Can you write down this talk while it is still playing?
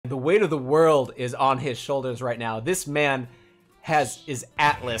the weight of the world is on his shoulders right now. This man is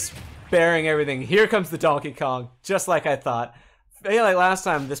Atlas, bearing everything. Here comes the Donkey Kong, just like I thought. I feel like last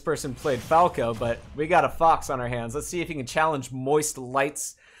time this person played Falco, but we got a Fox on our hands. Let's see if he can challenge Moist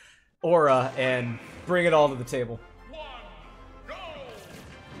Light's aura and bring it all to the table.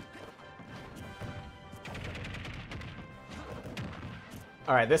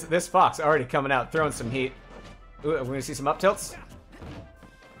 All right, this Fox already coming out, throwing some heat. Ooh, we're gonna see some up tilts.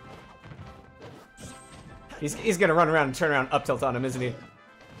 He's gonna run around and turn around up tilt on him, isn't he?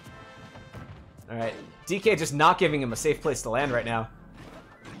 All right, DK just not giving him a safe place to land right now.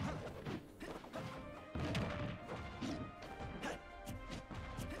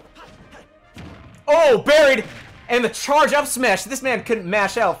 Oh, buried! And the charge up smash. This man couldn't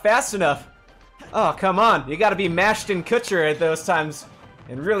mash out fast enough. Oh, come on. You gotta be mashed in Kutcher at those times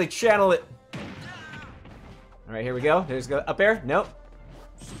and really channel it. All right, here we go. There's go up air. Nope.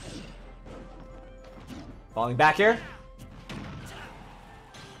 Falling back here.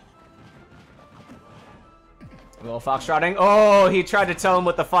 A little foxtrotting. Oh, he tried to tell him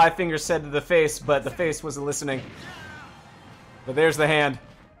what the 5 fingers said to the face, but the face wasn't listening. But there's the hand.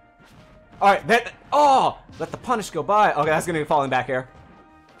 All right, that. Oh, let the punish go by. Okay, that's gonna be falling back air.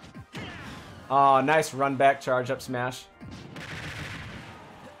 Oh, nice run back charge up smash.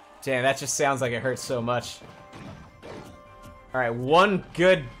 Damn, that just sounds like it hurts so much. All right, one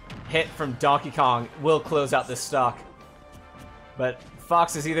good hit from Donkey Kong will close out this stock. But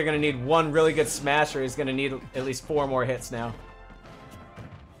Fox is either going to need one really good smash or he's going to need at least 4 more hits now.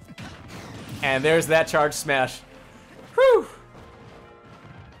 And there's that charge smash. Whew!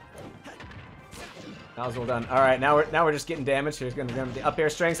 That was well done. All right, now we're just getting damage. Here's going to be the up air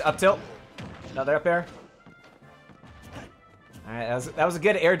strings, up tilt. Another up air. All right, that was a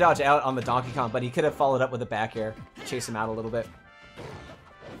good air dodge out on the Donkey Kong, but he could have followed up with a back air, chase him out a little bit.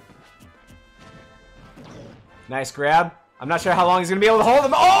 Nice grab. I'm not sure how long he's gonna be able to hold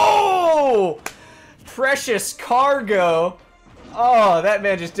him. Oh! Precious cargo. Oh, that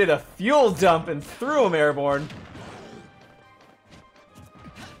man just did a fuel dump and threw him airborne.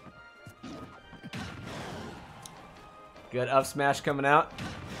 Good up smash coming out.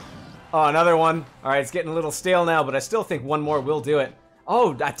 Oh, another one. All right, it's getting a little stale now, but I still think one more will do it.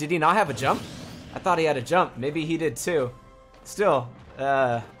 Oh, did he not have a jump? I thought he had a jump. Maybe he did too. Still,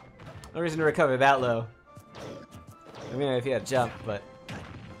 no reason to recover that low. I mean, if he had a jump, but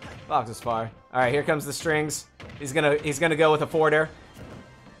Fox is far. All right, here comes the strings. He's gonna go with a forward air.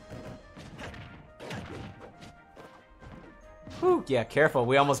 Whew, yeah, careful.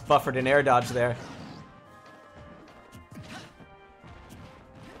 We almost buffered an air dodge there.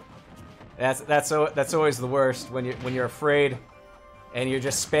 That's always the worst when you're afraid and you're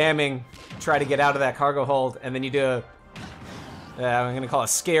just spamming, try to get out of that cargo hold, and then you do a I'm gonna call it a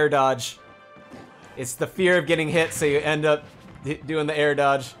scare dodge. It's the fear of getting hit, so you end up doing the air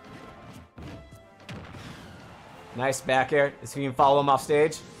dodge. Nice back air. If you can follow him off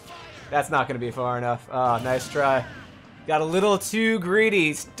stage, that's not gonna be far enough. Oh, nice try. Got a little too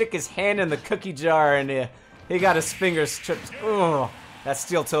greedy. Stick his hand in the cookie jar and he got his fingers tripped. Oh. That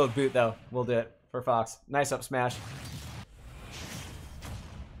steel-toed boot, though, will do it for Fox. Nice up smash.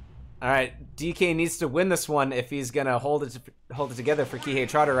 All right, DK needs to win this one if he's gonna hold it together for Kihei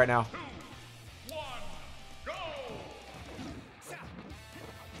Trotter right now.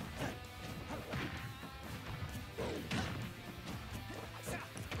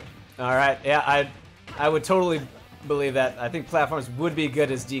 All right, yeah, I would totally believe that. I think platforms would be good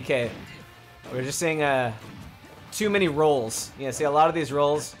as DK. We're just seeing too many rolls. Yeah, see a lot of these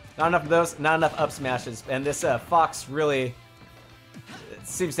rolls, not enough of those, not enough up smashes, and this Fox really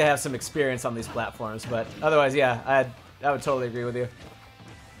seems to have some experience on these platforms. But otherwise, yeah, I would totally agree with you.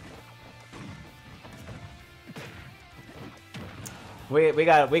 We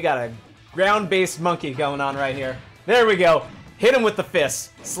got a ground-based monkey going on right here. There we go. Hit him with the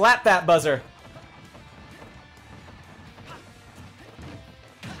fist. Slap that buzzer.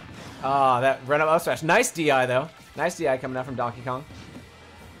 Ah, that run up smash. Nice DI though. Nice DI coming out from Donkey Kong.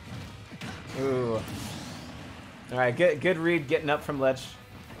 Ooh. Alright, good read getting up from ledge.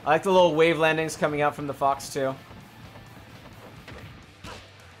 I like the little wave landings coming out from the Fox too.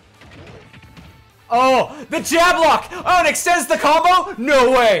 Oh, the jab lock! Oh, it extends the combo?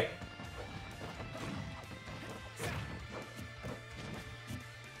 No way!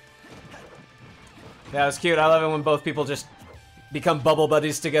 That was cute. I love it when both people just become bubble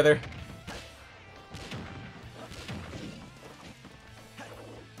buddies together.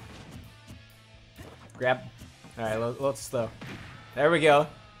 Grab. Alright, let's slow. There we go.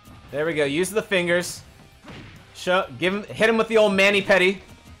 There we go. Use the fingers. Hit him with the old mani-pedi.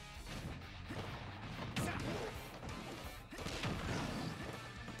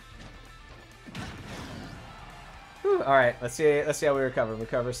 Woo! All right, let's see how we recover.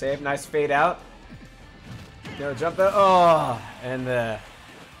 Recover, save. Nice fade out. No jump though. Oh, and the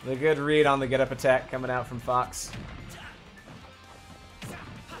good read on the get up attack coming out from Fox.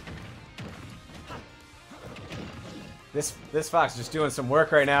 This Fox is just doing some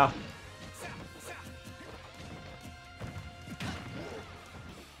work right now.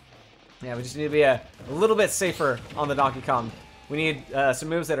 Yeah, we just need to be a little bit safer on the Donkey Kong. We need some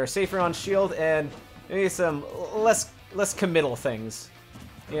moves that are safer on shield and maybe some less committal things.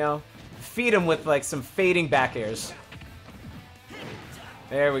 You know, feed him with like some fading back airs.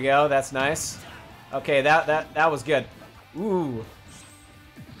 There we go. That's nice. Okay, that was good. Ooh.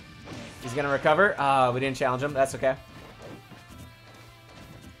 He's gonna recover. We didn't challenge him. That's okay.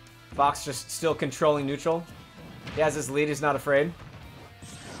 Fox just still controlling neutral. He has his lead. He's not afraid.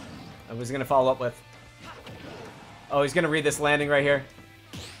 And he's gonna follow up with. Oh, he's gonna read this landing right here.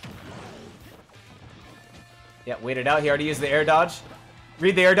 Yeah, wait it out. He already used the air dodge.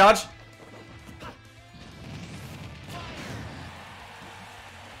 Read the air dodge.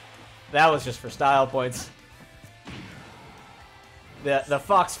 That was just for style points. The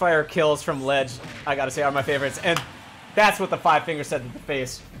Foxfire kills from ledge, I gotta say, are my favorites. And that's what the 5 finger said to the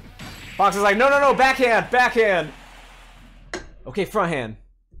face. Fox is like, no, no, no, backhand, backhand. Okay, front hand.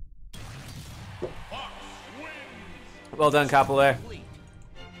 Well done, Kapolei.